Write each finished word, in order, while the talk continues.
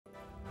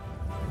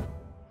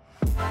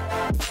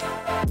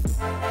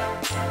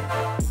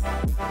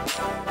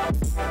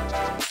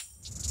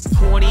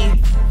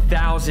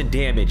$20,000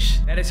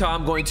 damage. That is how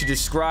I'm going to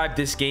describe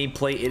this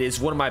gameplay. It is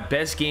one of my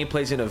best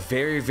gameplays in a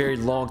very, very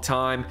long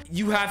time.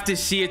 You have to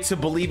see it to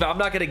believe it. I'm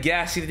not going to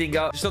gas anything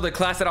up. So the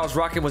class that I was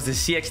rocking was the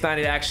CX-9.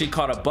 It actually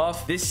caught a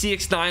buff. This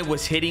CX-9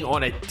 was hitting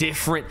on a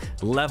different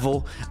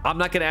level. I'm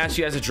not going to ask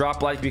you as a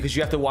drop like because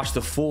you have to watch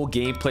the full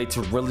gameplay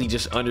to really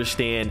just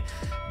understand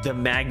the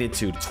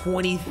magnitude.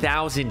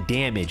 20,000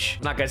 damage.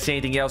 I'm not gonna say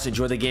anything else.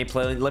 Enjoy the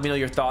gameplay. Let me know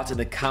your thoughts in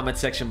the comment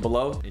section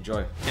below.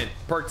 Enjoy. And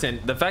perk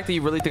 10, the fact that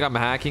you really think I'm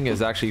hacking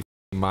is actually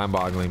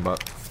mind-boggling,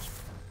 but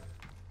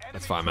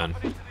that's fine, man.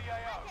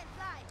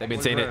 They've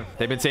been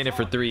saying it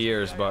for 3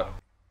 years, but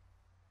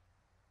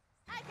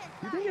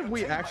you think if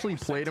we actually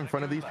played in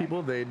front of these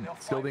people, they'd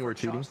still think we're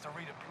cheating?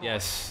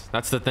 yes,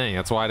 that's the thing.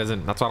 That's why I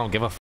don't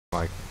give a f.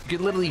 Like you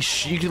could literally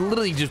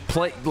just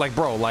play, like,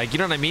 bro, like, you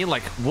know what I mean?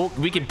 Like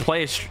we can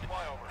play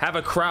have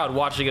a crowd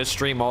watching us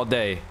stream all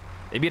day.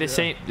 It'd be the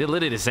same,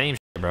 literally the same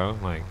shit, bro.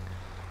 Like,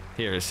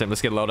 here,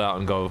 let's get loaded out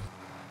and go.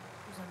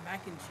 There's a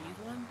mac and cheese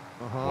one?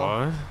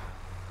 What?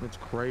 That's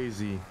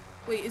crazy.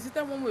 Wait, is it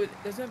that one with,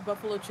 does it have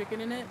buffalo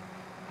chicken in it?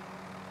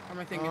 Or am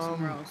I thinking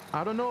somewhere else?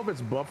 I don't know if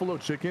it's buffalo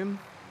chicken,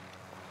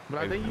 but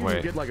I think you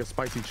can get like a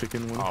spicy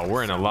chicken one. Oh,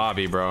 we're in a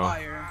lobby, bro.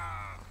 Fire.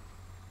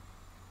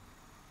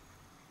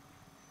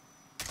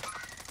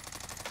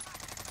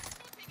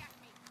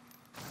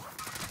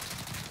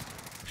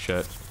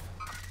 Shit.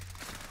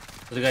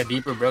 Was the guy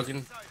deep or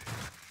broken?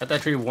 I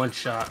thought he one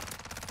shot.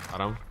 I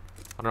don't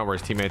know where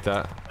his teammate's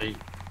at.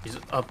 He's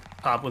up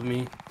top with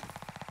me.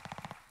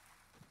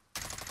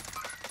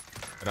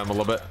 Hit him a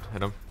little bit.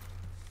 Hit him.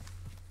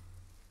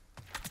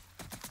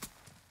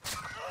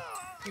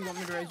 You want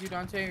me to raise you,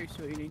 Dante, or you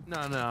still eating? No,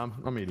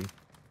 I'm eating.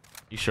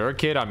 You sure,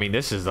 kid? I mean,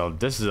 this is a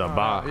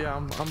bot. Yeah,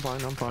 I'm fine.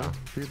 Do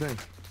your thing.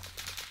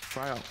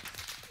 Try out.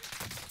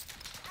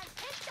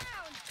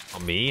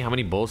 On me? How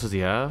many bullets does he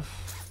have?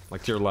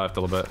 Like to your left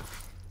a little bit.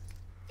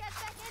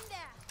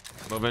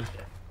 Moving.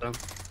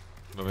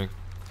 Moving.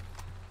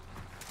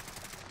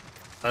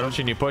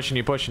 Pushing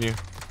you.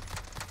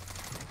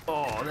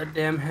 Oh, that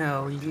damn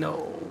hell, you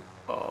know.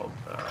 Oh,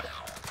 God.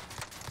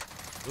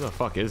 Who the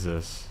fuck is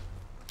this?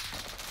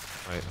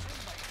 Right.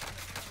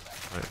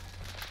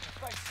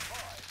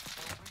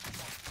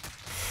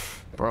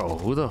 Bro,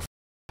 who the f.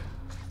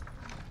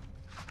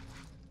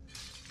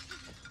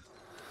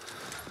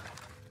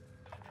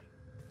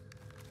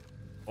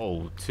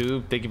 Oh,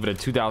 tube. Thank you for the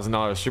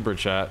 $2,000 super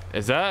chat.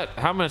 Is that,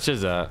 how much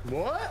is that?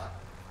 What?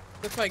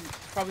 Looks like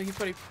probably he's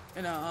putting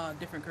in a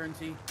different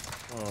currency.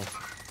 Oh,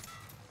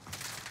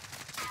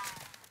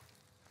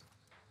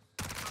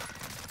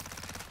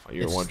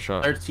 you're one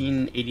shot.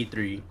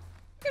 1383.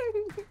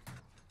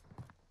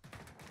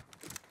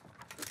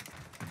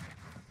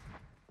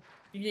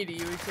 You need a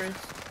UE, Chris.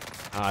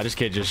 This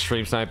kid just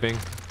stream sniping.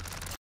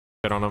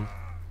 Get on him.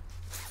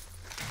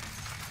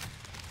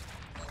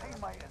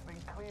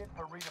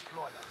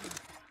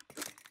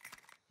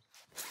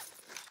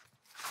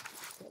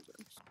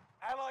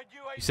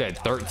 You said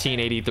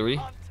 1383.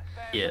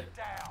 Yeah.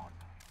 I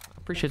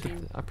appreciate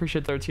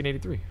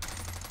 1383.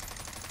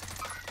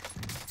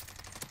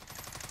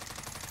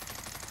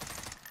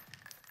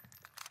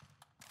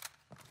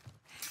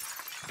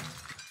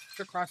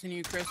 They're crossing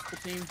you, Chris, the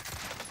team.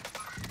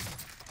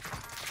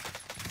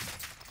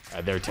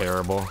 They're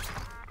terrible.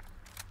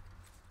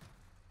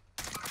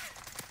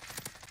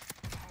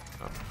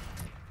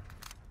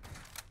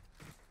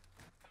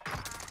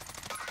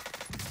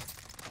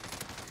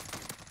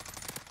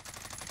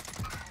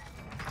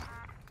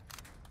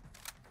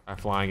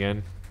 Flying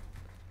in.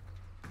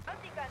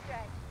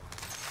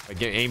 I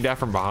get aimed at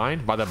from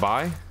behind by the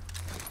buy.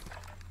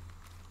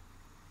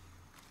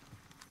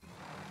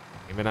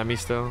 Aiming at me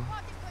still.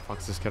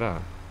 Fuck's this kid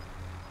out?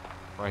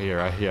 Right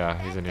here. Yeah,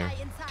 he's in here.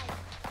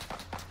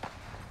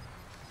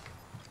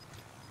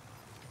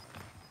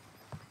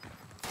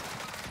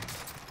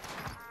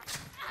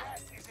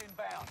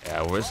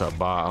 Yeah, where's a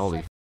bot?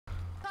 Holy.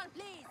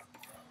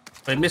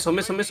 Wait, missile,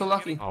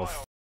 lucky. Oh,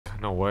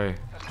 no way.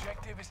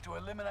 Objective is to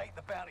eliminate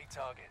the bounty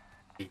target.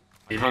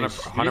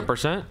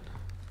 100%?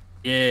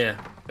 Yeah,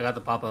 I got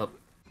the pop up.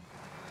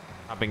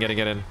 I've been getting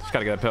it in. Just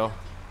gotta get a pill.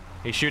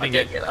 He's shooting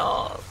it. Get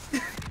off.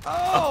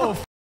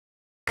 Oh,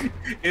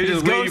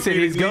 he's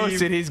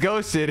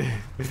ghosted.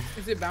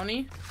 Is it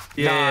bounty?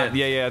 Yeah. Nah,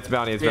 yeah, it's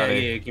bounty. It's bounty.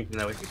 Yeah, keep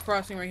that way. He's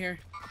crossing right here.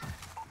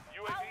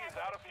 UAV is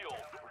out of fuel.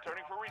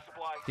 Returning for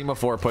resupply. Team of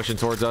 4 pushing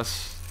towards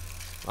us.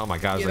 Oh my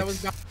god. Yeah, that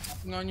like... was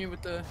bouncing on you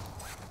with the.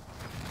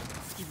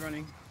 Keep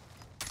running.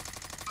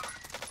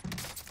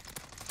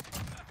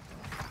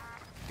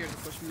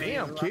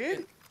 Damn, kid.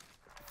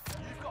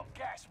 You've got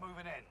gas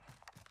moving in.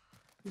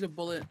 He's a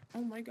bullet.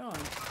 Oh my god.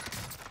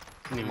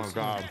 Oh my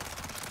god.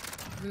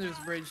 And there's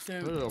a bridge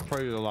too. There's a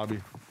prayer to the lobby.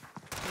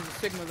 There's a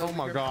Sigma though. Oh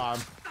my god.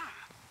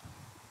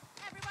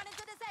 Everyone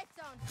into the safe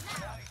zone.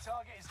 Bounty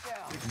target is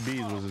down.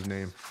 Bees was his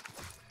name.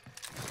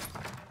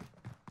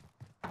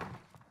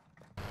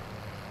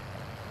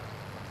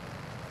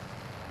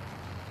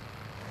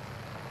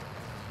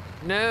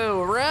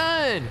 No,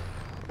 run! Run!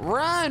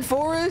 Run,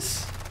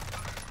 Forrest!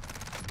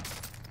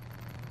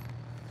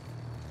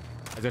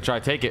 I was gonna try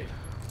to take it.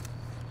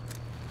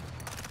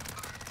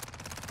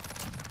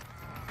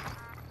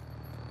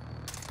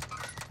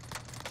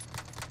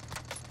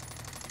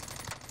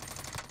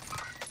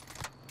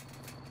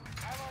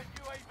 Allied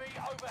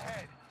UAV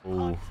overhead. Ooh.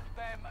 Hunt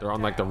them They're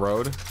on like the down.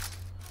 road.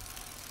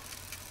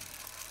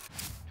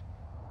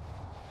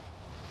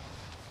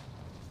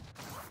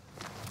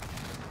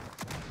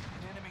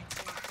 Enemy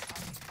team.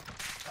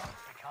 Don't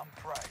become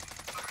prey.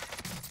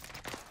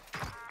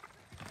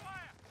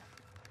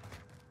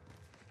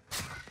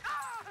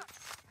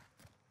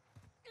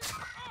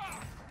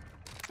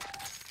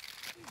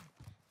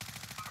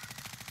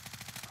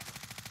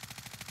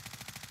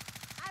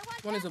 I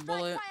want One is a airstrike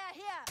bullet. fire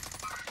here.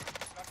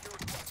 Got your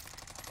request.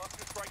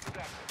 Cluster strike is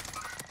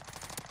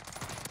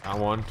active. Got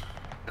one.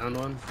 Down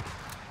one.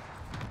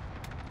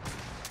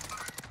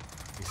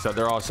 He said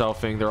they're all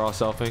selfing. They're all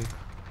selfing.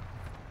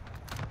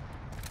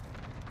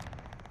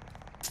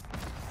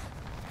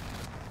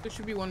 There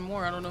should be one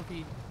more. I don't know if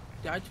he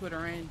died to it or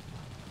ran.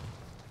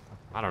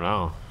 I don't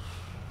know.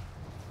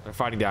 They're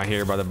fighting down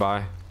here by the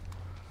by.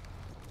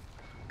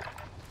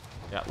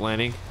 Yeah,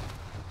 landing.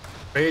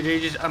 Right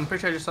here, I'm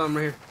pretty sure I just saw him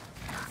right here.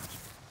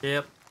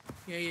 Yep.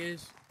 Yeah, he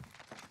is.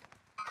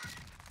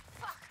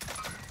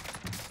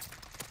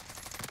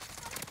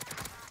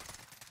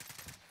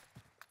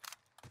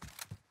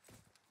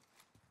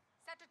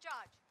 Set to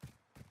charge.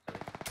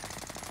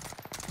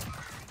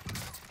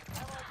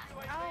 Allied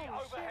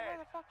UAV overhead.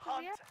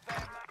 Hunt them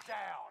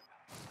down.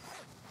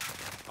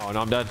 Oh,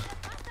 no, I'm dead.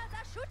 Bastards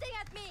are shooting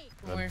at me.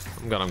 From where?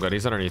 I'm good. I'm good.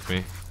 He's underneath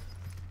me.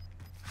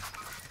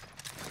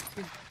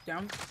 He's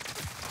down.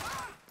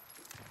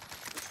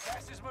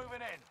 Gas is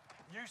moving in.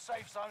 New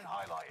safe zone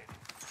highlighted.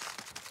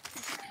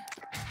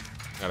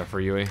 Got it for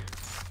Yui.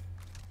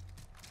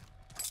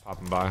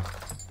 Popping by.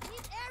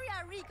 Need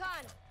area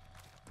recon.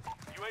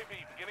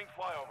 UAV beginning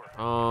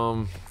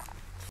flyover.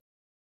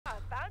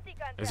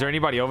 Is there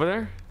anybody over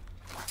there?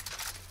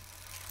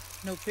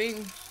 No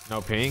ping. No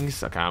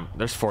pings. Okay,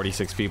 there's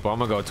 46 people. I'm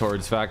gonna go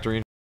towards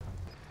factory.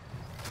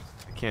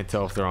 I can't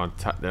tell if they're on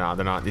top. No,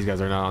 they're not. These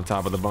guys are not on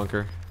top of the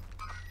bunker.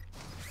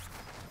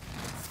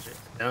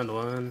 Down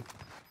one.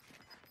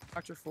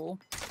 Watch are full.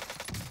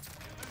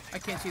 I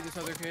can't see this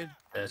other kid.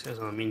 Yeah, this guy's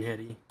on a mean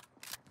heady.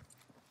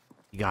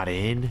 You got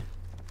in?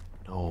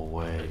 No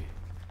way.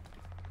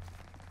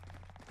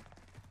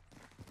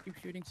 Keep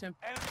shooting, Sim.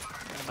 Enemy,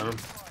 Got him.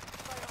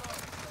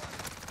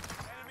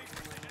 enemy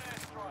precision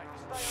airstrike.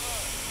 Stay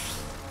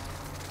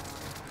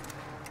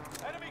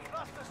alert. Enemy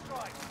cluster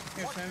strike.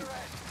 Here, Watch Sam. your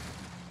head.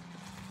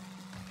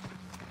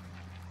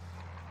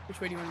 Which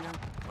way do you want to go?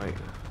 Wait.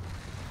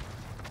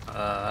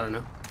 I don't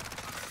know.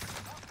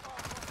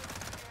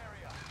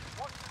 Area.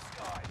 Watch the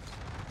skies.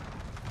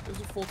 There's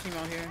a full team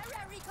out here.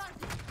 Area recon.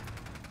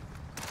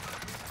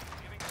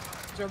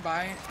 Is there a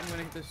buy? I'm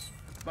gonna hit this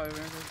buy over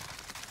there.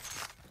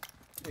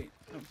 Wait,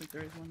 I don't think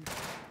there is one.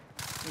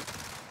 Wait.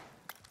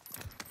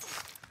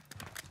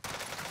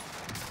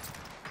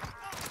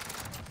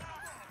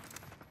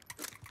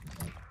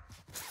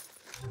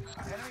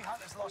 Enemy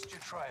hunters lost your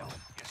trail.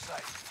 You're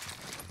safe.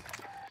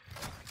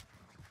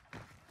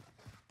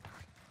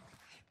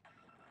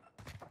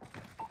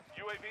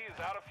 UAV is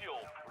out of fuel.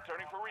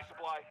 Returning for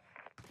resupply.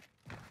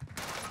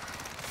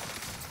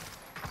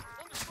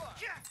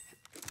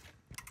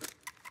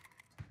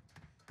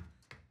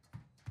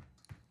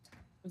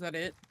 Was that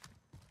it?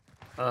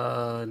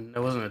 It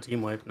wasn't a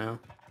team wipe now.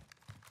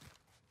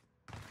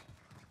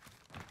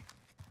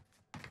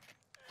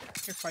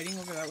 You're fighting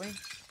over that way?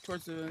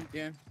 Towards the,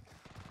 yeah.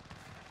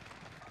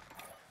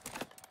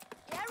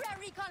 Area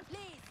recon,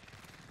 please.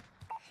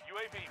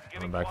 UAV Coming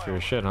beginning back for your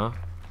flyover. shit, huh?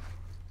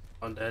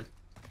 One dead.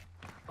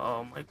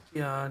 Oh my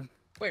god.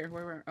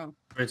 Where? Oh.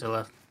 Right to the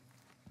left.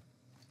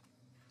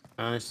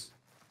 Nice.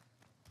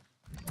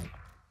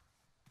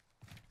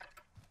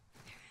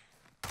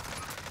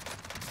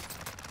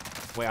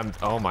 Wait,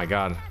 oh my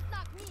god. That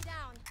knocked me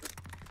down.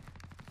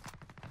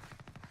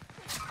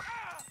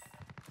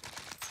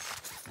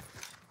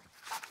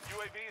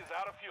 UAV is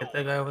out of fuel. Hit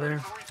that guy over there.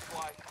 For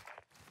resupply.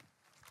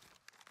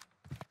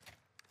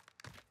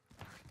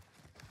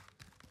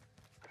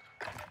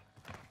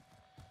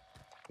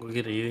 We'll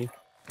get a Yui. Need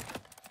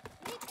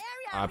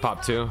area I recon.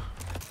 popped two.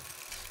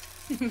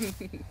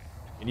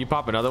 Can you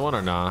pop another one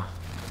or nah?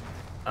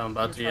 I'm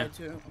about to, yeah.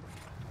 Too.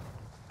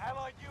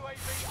 Allied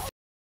UAV.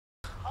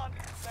 Hunt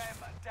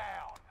them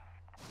down.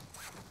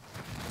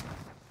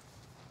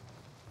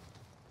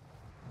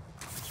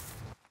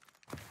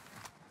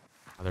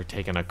 Oh, they're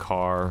taking a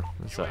car.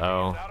 It's a UAV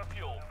L. is out of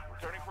fuel.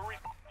 Returning for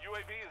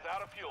UAV is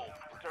out of fuel.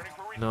 Returning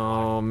for resupply.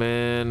 No,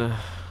 man.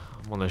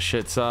 I'm on the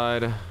shit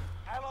side.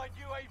 Allied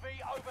UAV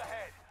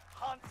overhead.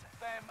 Hunt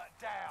them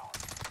down.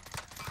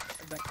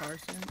 Is that car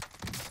soon?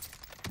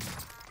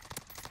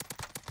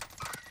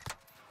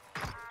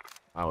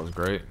 That was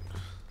great.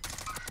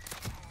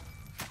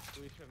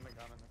 We shouldn't have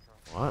gone in the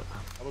car. What?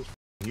 That was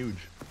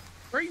huge.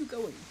 Where are you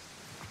going?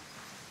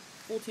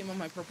 Full team on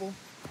my purple.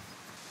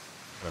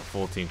 Got a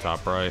full team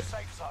top right.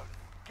 Safe zone.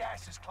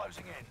 gas is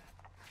closing in.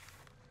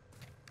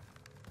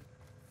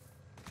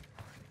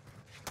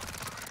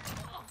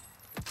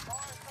 Fire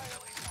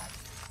sale is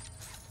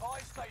active. Buy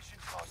station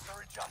costs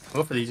are adjusted.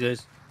 Go for these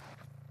guys.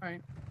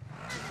 Alright.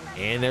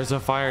 And there's a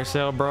fire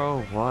sale,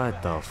 bro.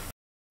 What the f?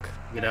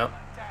 Get out.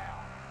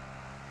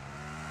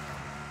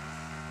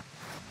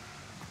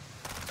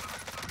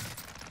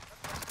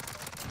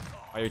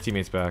 Are your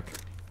teammates back?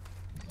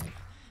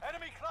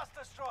 Enemy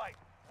cluster strike.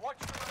 Watch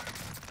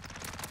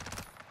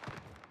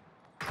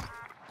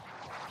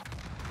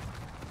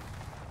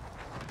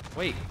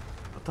Wait.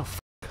 What the f?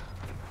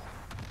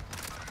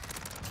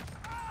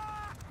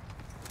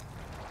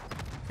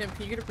 Tim,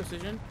 can you get a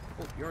precision?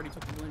 Oh, you already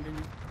took the balloon, didn't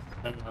you?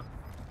 I don't know.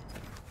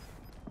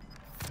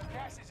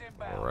 gas is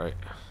inbound. All right.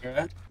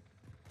 Yeah.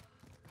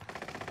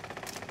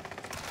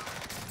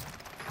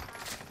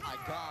 My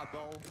God,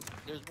 bro.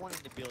 There's one in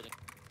the building.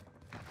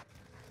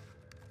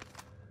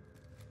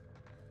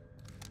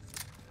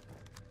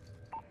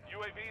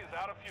 UAV is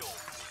out of fuel.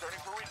 Turning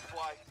for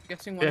resupply.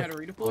 Guessing one had a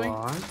redeploy?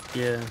 What?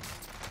 Yeah.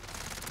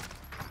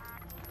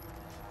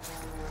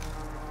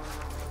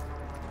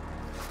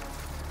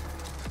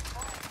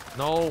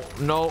 No,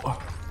 no.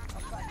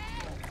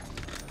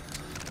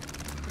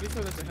 Pretty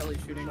sure that's a heli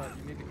shooting.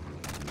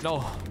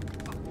 No.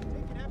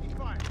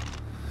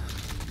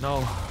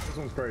 No. This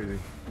one's crazy.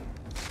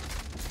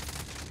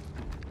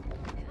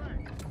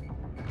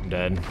 I'm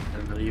dead.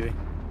 Another UAV.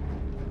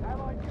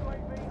 Allied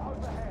UAV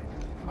overhead.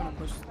 I'm gonna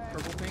push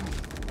purple thing.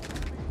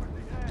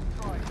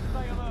 Airstrike.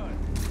 Stay alert.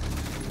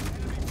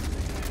 Enemy position.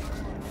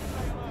 Stay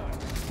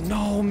alert.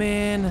 No,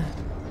 man.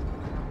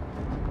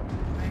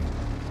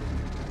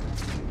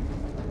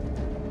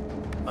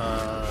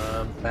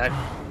 Back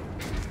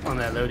on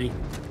that Lodi.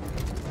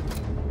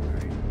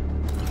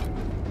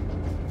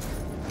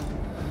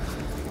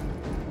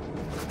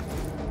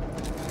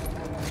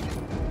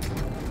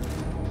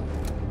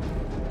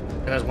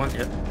 There's one.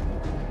 Yep.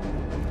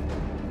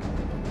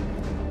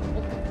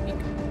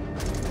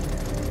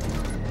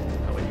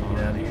 Oh, we need to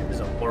get out of here. This is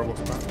a horrible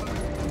spot.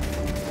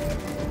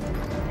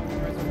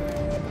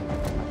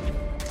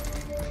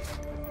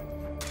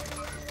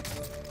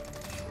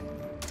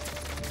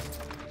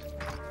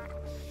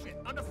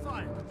 Under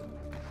fire.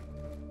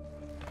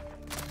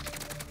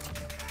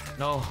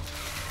 No.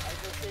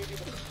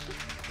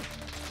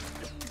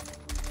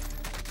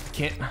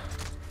 Can't.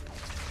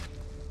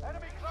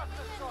 Enemy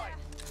cluster strike.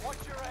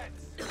 Watch your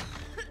heads.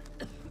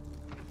 I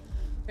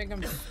think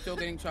I'm still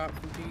getting shot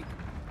from Pete.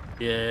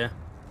 Yeah.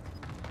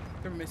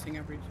 They're missing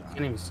every shot.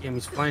 Can't even see him.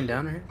 He's flying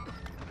down here.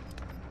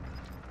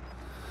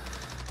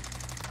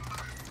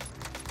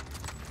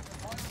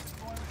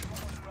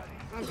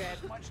 I'm dead.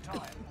 Much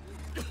time.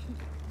 You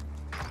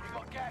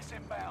got gas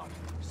inbound.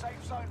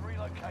 Safe zone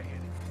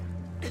relocated.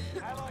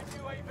 Allied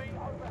UAV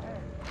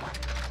overhead.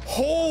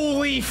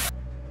 Holy f.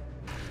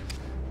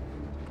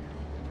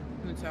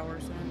 In the tower,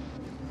 son.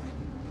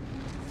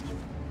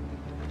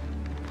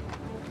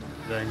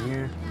 Guy in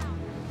here.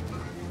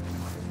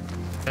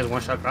 There's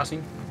one shot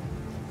crossing.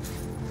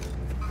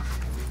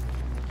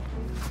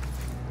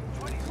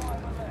 25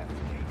 are left.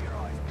 Keep your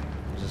eyes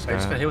peeled. I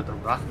just got hit with a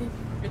rocket.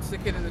 It's the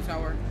kid in the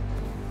tower.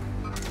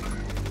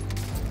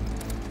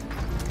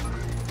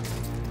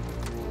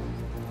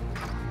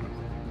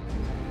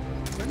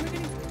 Where am I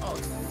getting? Oh,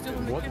 it's still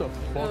in the What kid. the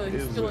fuck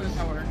He's is still in the this?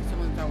 tower.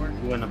 Still in the tower.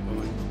 He went up the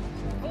one.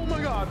 Oh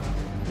my God.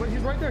 Wait,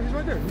 he's right there. He's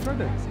right there. He's right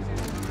there.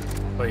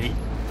 Wait.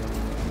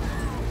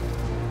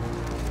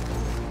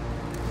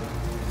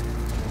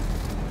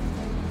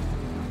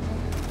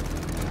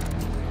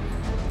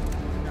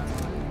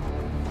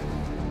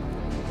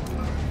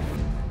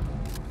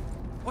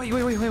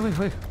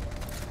 Wait.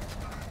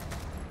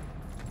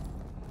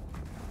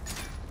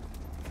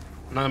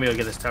 I'm not gonna be able to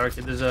get this tower,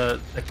 kid. There's the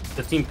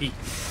team peak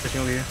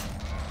pushing over here.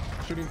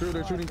 Shooting through.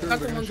 They're shooting through. Got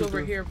They're the gonna ones shoot over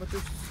through. here, but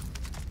there's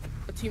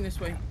a team this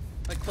way,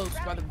 like close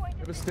by the. You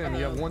have a stem.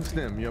 You have one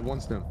stem. You have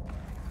one stem.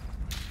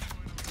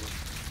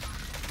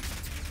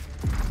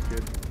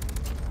 Good.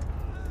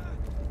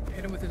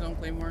 Hit him with his own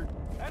claymore.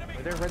 Enemy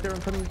Right there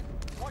in front of you.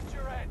 watch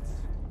your heads.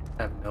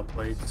 I have no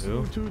plates.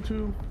 Ooh.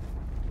 Two.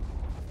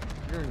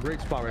 You're in a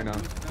great spot right now.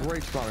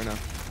 Great spot right now.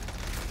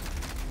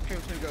 Here,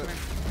 come here.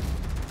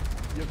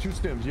 You have two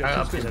stems. You I have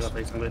got two plates. I stems. got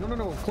plates. I'm good.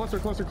 No.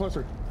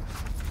 Cluster.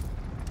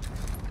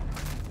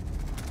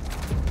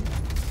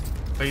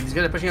 Wait, these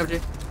guys are pushing up, Jay.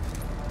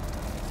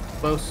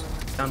 Close.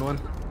 Down one.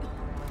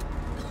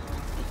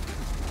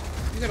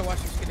 You gotta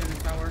watch this kid in the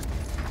tower.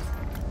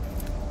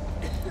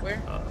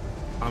 Where?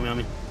 On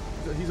me.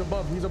 He's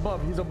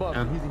above.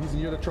 Yeah. He's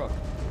near the truck.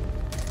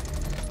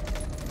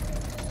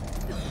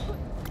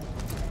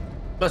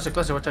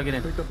 Cluster. Watch out, get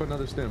in. Picked up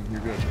another stem.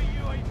 You're good.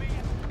 UAV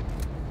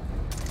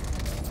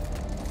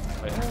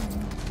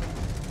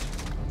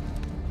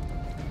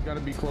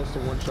Gotta be close to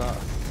one shot.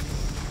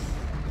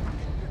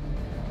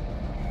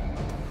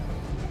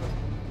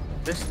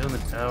 They're still in the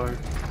tower.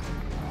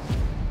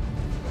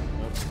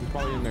 He's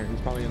probably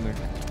in there.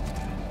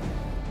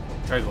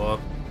 Try to go up.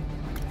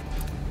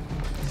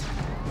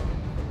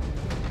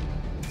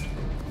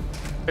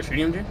 Try shooting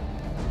him, Jay.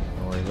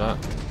 Oh, he's not.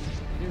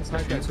 getting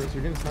sniped at, Chris.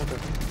 You're getting sniped at.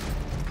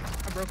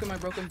 I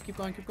broke him. Keep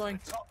going, keep going.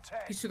 Top 10.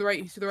 He's to the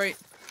right, he's to the right.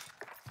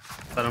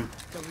 Got him.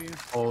 W.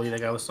 Holy, that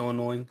guy was so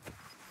annoying.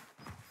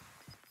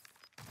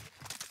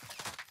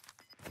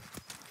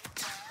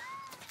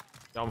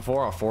 Down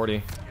 4 or 40.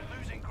 You're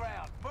losing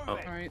ground. Move Oh.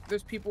 it. Alright,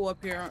 there's people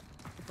up here up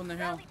on the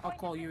hill. I'll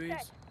call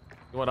UAs.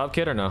 You want up,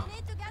 kid, or no?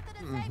 Need to get to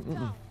the safe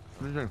zone.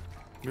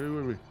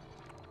 Wait.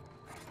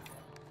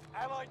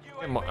 Allied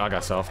I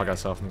got self. I got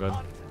self. I'm good.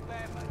 Hunt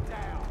them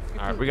down.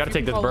 All right, we gotta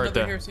take this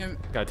Bertha.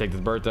 Gotta take this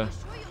Bertha.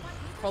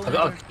 Call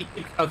I'll him.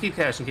 I'll keep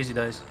cash in case he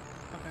dies.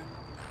 Okay.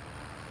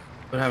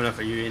 We don't have enough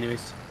for you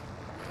anyways.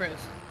 Chris.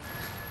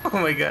 Oh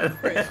my god.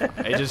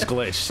 It just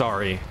glitched.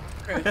 Sorry.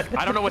 Chris.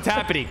 I don't know what's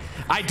happening.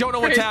 I don't know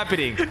what's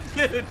happening.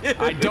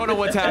 I don't know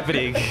what's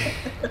happening.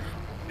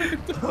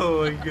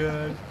 Oh my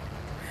god.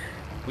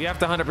 We have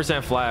to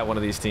 100% fly at one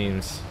of these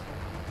teams.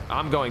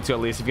 I'm going to, at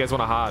least. If you guys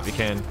want to hop, you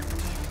can.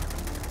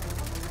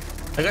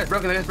 That guy's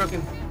broken. That guy's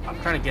broken. I'm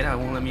trying to get out.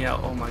 It won't let me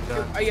out. Oh my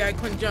god. Oh yeah, I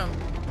couldn't jump.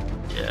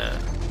 Yeah.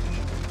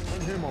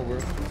 Run him over.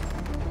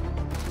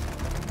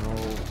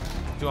 No.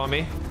 2 on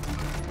me.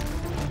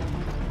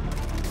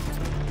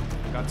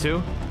 Got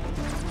 2.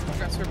 I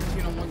got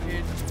serpentine on one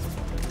cage.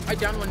 I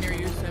downed one near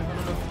you, Sim. I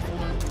don't know if you pulled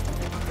one.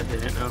 I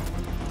didn't know.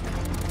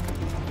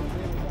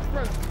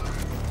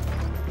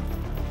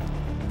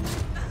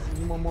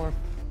 One more.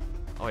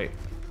 Oh, wait.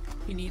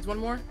 He needs one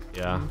more?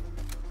 Yeah.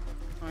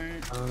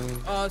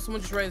 Alright.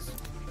 Someone just raised.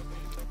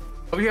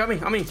 Over here, on me,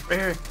 right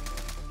here.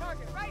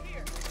 Target right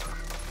here.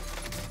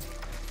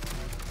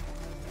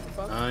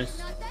 Fuck. Nice.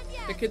 Not dead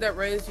yet. The kid that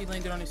raised, he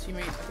landed on his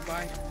teammate.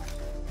 Goodbye.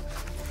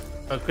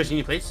 Christian,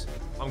 you plates?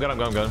 I'm good. I'm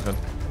good. I'm good. I'm good.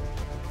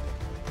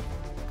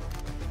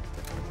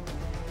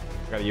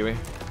 Got a UE.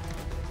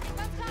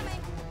 That's coming.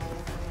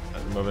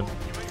 That's moving.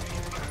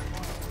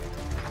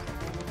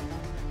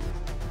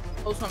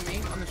 Close on me,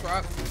 on this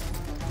rock.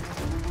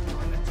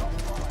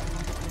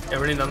 Yeah,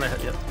 running down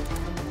that. Yep.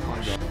 Oh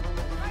my god.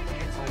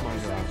 Oh my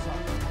god.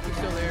 He's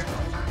still there.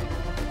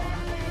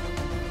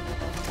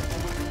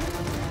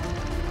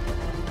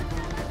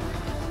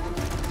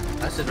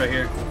 That's it right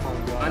here.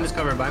 Behind this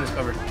cover. Behind this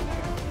cover.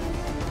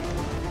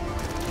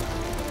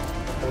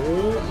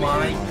 Oh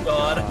my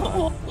god.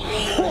 Oh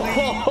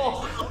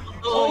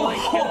my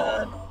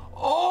god.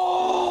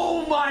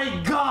 Oh my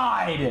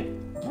god.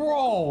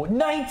 Bro,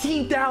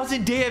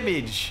 19,000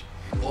 damage.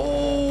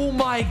 Oh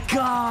my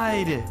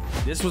god.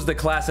 This was the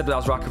class up that I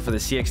was rocking for the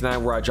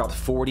CX-9 where I dropped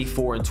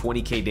 44 and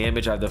 20k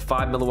damage. I have the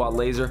 5 milliwatt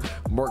laser,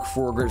 Merc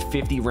 4 grid,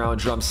 50 round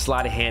drum,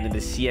 sleight of hand, and the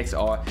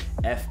CXR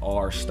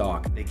FR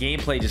stock. The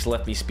gameplay just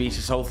left me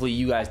speechless. Hopefully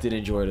you guys did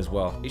enjoy it as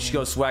well. You should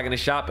go swag in the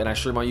shop, and I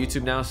stream on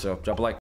YouTube now, so drop a like.